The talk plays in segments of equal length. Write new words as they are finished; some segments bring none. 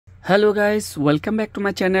Hello guys, welcome back to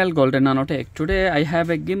my channel Golden Nanotech. Today I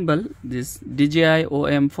have a gimbal, this DJI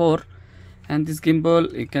OM4, and this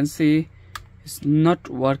gimbal you can see is not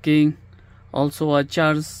working. Also a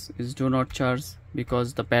charge is do not charge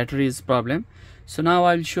because the battery is problem. So now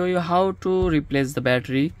I'll show you how to replace the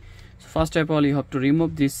battery. So first of all you have to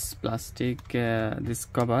remove this plastic, this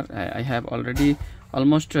cover. I have already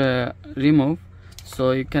almost removed,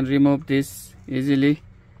 so you can remove this easily.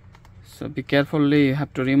 So be carefully, you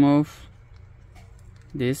have to remove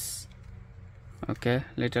this. Okay,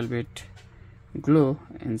 little bit glue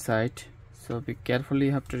inside, so be carefully,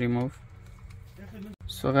 you have to remove.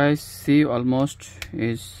 So guys, see, almost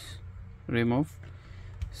is removed.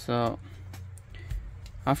 So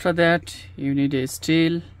after that you need a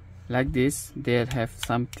steel like this. There have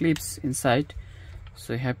some clips inside,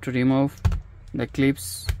 so you have to remove the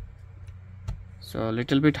clips. So a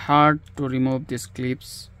little bit hard to remove these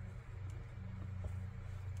clips.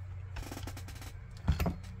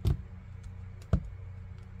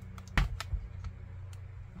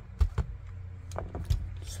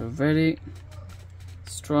 So very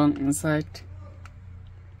strong inside.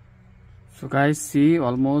 So guys, see,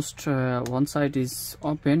 almost one side is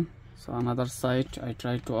open, so another side I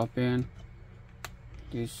try to open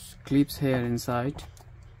these clips here inside.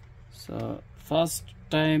 So first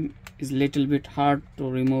time is little bit hard to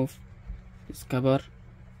remove this cover.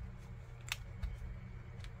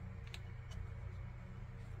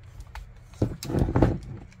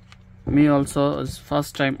 Me also is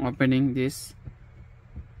first time opening this.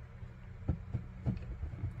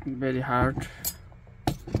 Very hard.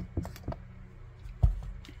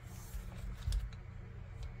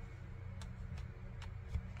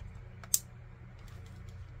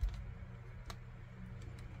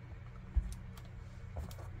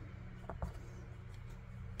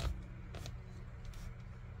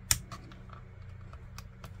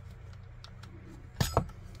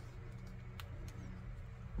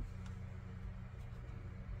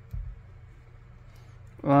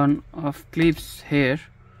 One of clips here,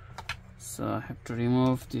 so I have to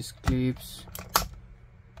remove these clips.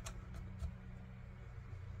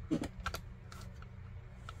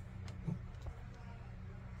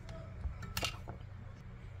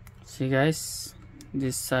 See guys,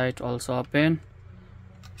 this side also open,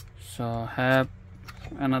 so have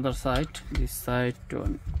another side, this side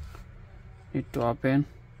to need to open.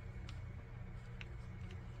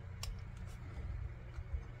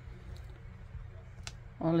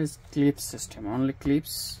 All is clip system, only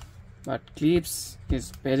clips, but clips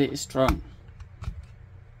is very strong,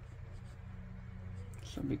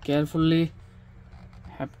 so be carefully,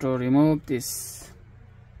 have to remove this.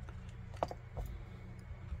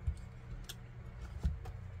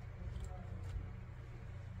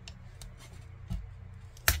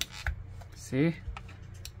 See,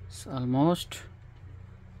 it's almost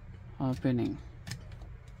opening.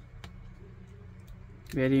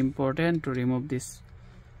 Very important to remove this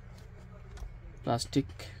plastic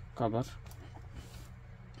cover.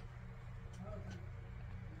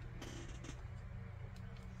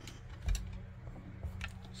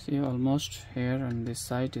 See, almost here, and this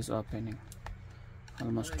side is opening,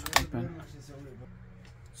 almost open.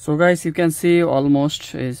 So guys, you can see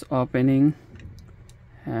almost is opening,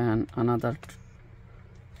 and another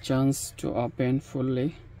chance to open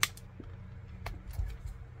fully.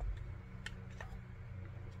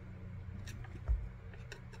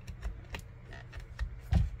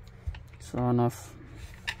 So one of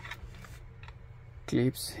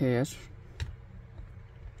clips here.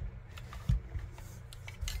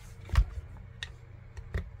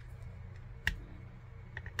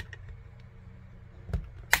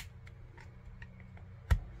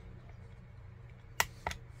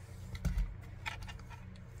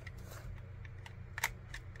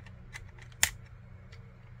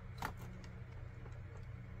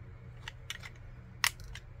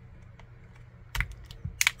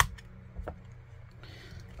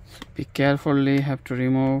 Be carefully, have to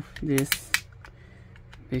remove this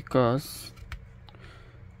because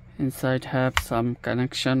inside have some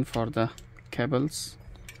connection for the cables.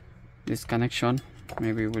 This connection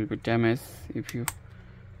maybe will be damaged if you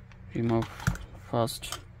remove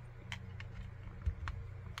first.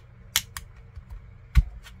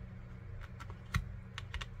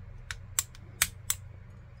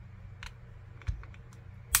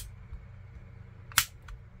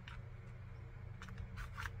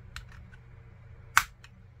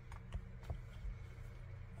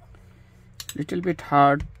 Little bit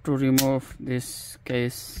hard to remove this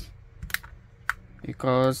case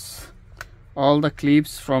because all the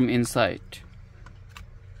clips from inside,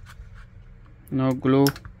 no glue,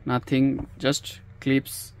 nothing, just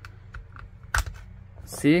clips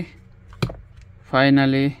See,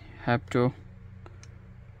 finally have to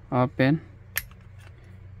open,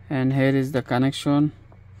 and here is the connection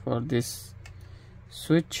for this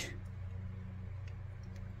switch,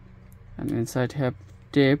 and inside have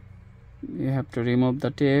tape. You have to remove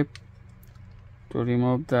the tape to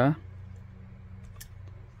remove the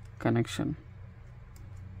connection.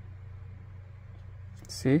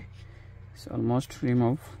 See, it's almost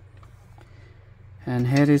removed. And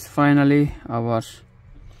here is finally our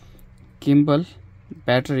gimbal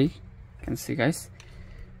battery. You can see, guys,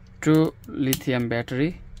 true lithium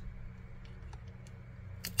battery.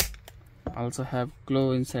 Also have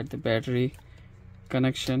glow inside the battery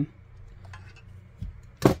connection.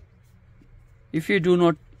 If you do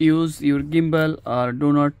not use your gimbal or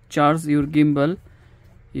do not charge your gimbal,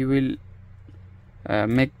 you will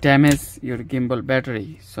make damage your gimbal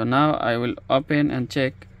battery. So now I will open and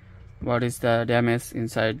check what is the damage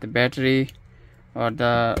inside the battery, or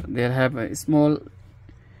they have a small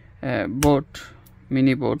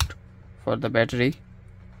mini board for the battery.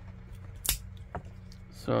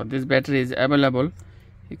 So this battery is available,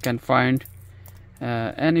 you can find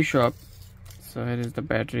any shop. So here is the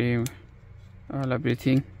battery, all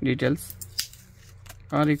everything details,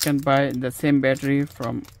 or you can buy the same battery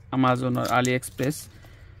from Amazon or AliExpress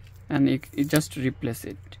and you just replace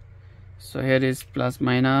it. So here is plus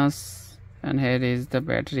minus, and here is the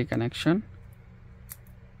battery connection.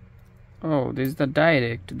 Oh, this is the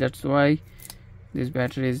direct, that's why this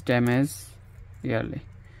battery is damaged yearly.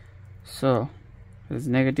 So there is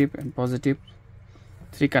negative and positive,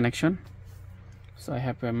 3 connection. So I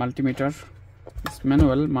have a multimeter, it's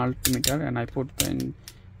manual multimeter, and I put in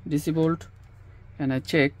DC volt and I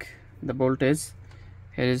check the voltage.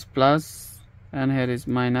 Here is plus and here is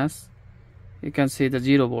minus. You can see the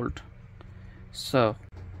 0 volt. So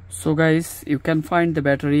guys, you can find the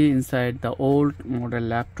battery inside the old model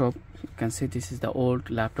laptop. You can see this is the old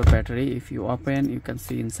laptop battery. If you open, you can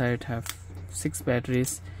see inside have 6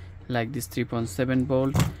 batteries like this 3.7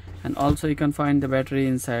 volt, and also you can find the battery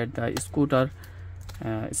inside the scooter,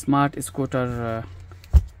 smart scooter,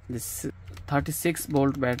 this 36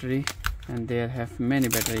 volt battery, and there have many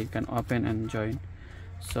battery you can open and join.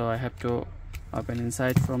 So I have to open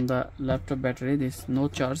inside from the laptop battery. This no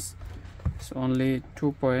charge, it's only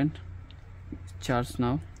 2 point charge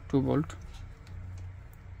now, 2 volt.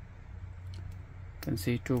 You can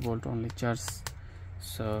see 2 volt only charge.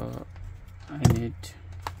 So I need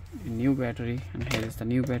a new battery, and here is the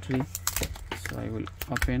new battery. So I will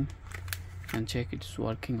open and check it's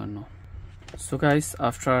working or no. So guys,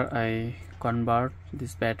 after I convert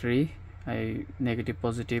this battery, I negative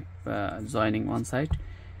positive joining one side,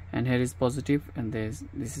 and here is positive, and this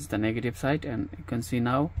is the negative side, and you can see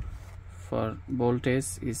now for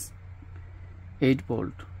voltage is 8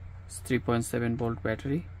 volt. It's 3.7 volt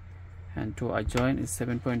battery, and to I join is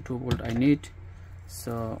 7.2 volt I need.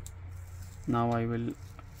 So now I will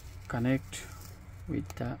connect with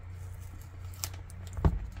the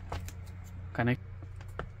connect.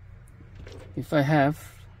 If I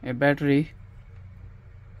have a battery,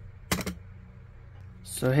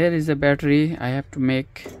 so here is a battery, I have to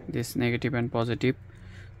make this negative and positive,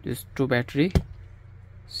 this 2 battery.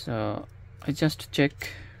 So I just check,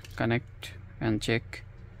 connect and check.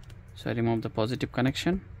 So I remove the positive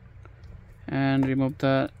connection and remove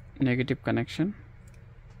the negative connection,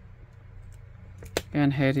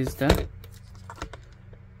 and here is the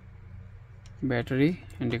battery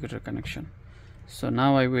indicator connection. So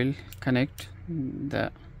now I will connect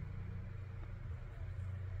the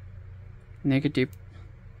negative.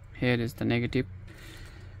 Here is the negative.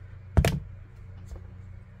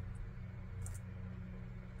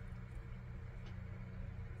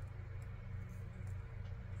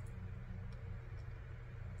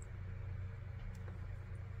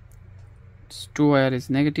 It's 2 wire is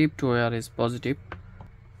negative, 2 wire is positive,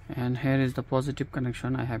 and here is the positive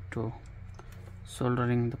connection. I have to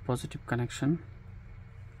soldering the positive connection.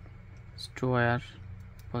 It's 2 wire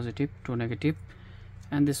positive, 2 negative,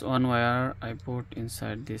 and this 1 wire I put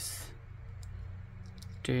inside this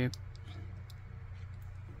tape,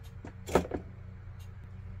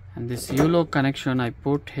 and this yellow connection I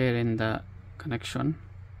put here in the connection.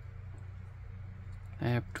 I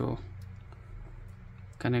have to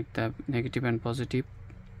connect the negative and positive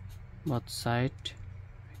both side,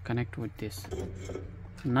 connect with this.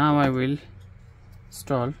 Now I will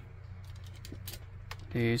install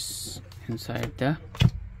this inside the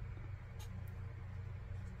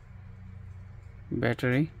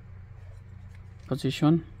battery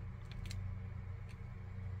position.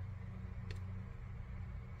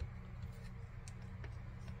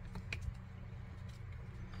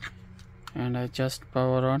 and I just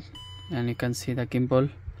power on, and you can see the gimbal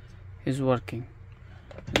is working.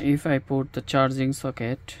 And if I put the charging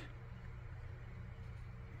socket,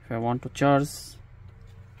 if I want to charge,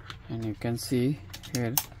 and you can see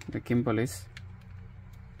here the gimbal is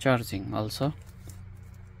charging also.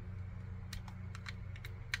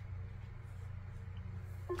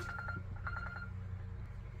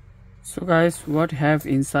 So guys, what have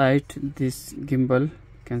inside this gimbal, you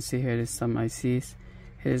can see here is some ICs.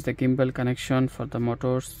 Here is the gimbal connection for the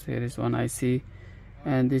motors. Here is one IC,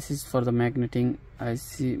 and this is for the magnetic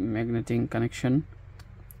IC, magnetic connection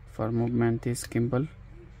for movement this gimbal.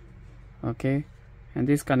 Okay, and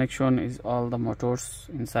this connection is all the motors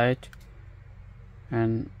inside,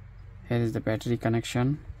 and here is the battery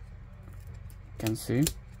connection, you can see.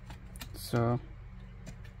 So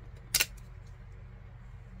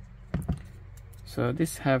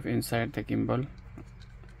this have inside the gimbal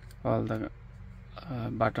all the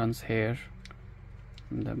buttons here,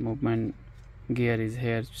 the movement gear is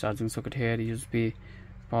here, charging socket here, USB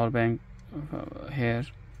power bank here.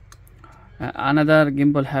 Another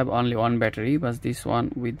gimbal have only one battery, but this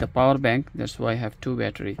one with the power bank, that's why I have two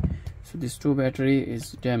battery. So this two battery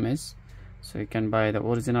is damaged, so you can buy the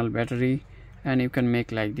original battery, and you can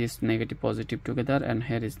make like this negative positive together, and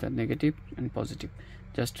here is the negative and positive.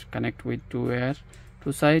 Just connect with two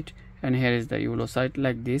side, and here is the yellow side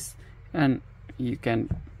like this, and you can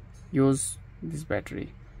use this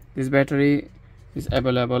battery. This battery is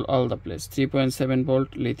available all the place, 3.7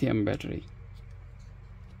 volt lithium battery.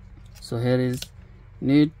 So here is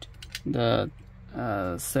need the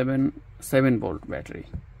 7 volt battery.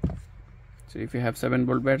 So if you have 7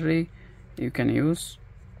 volt battery, you can use.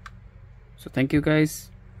 So thank you guys.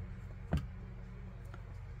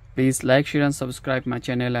 Please like, share and subscribe my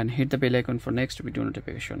channel, and hit the bell icon for next video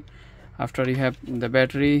notification. After you have the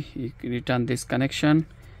battery, you can return this connection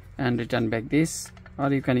and return back this,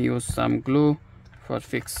 or you can use some glue for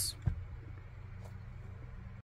fix.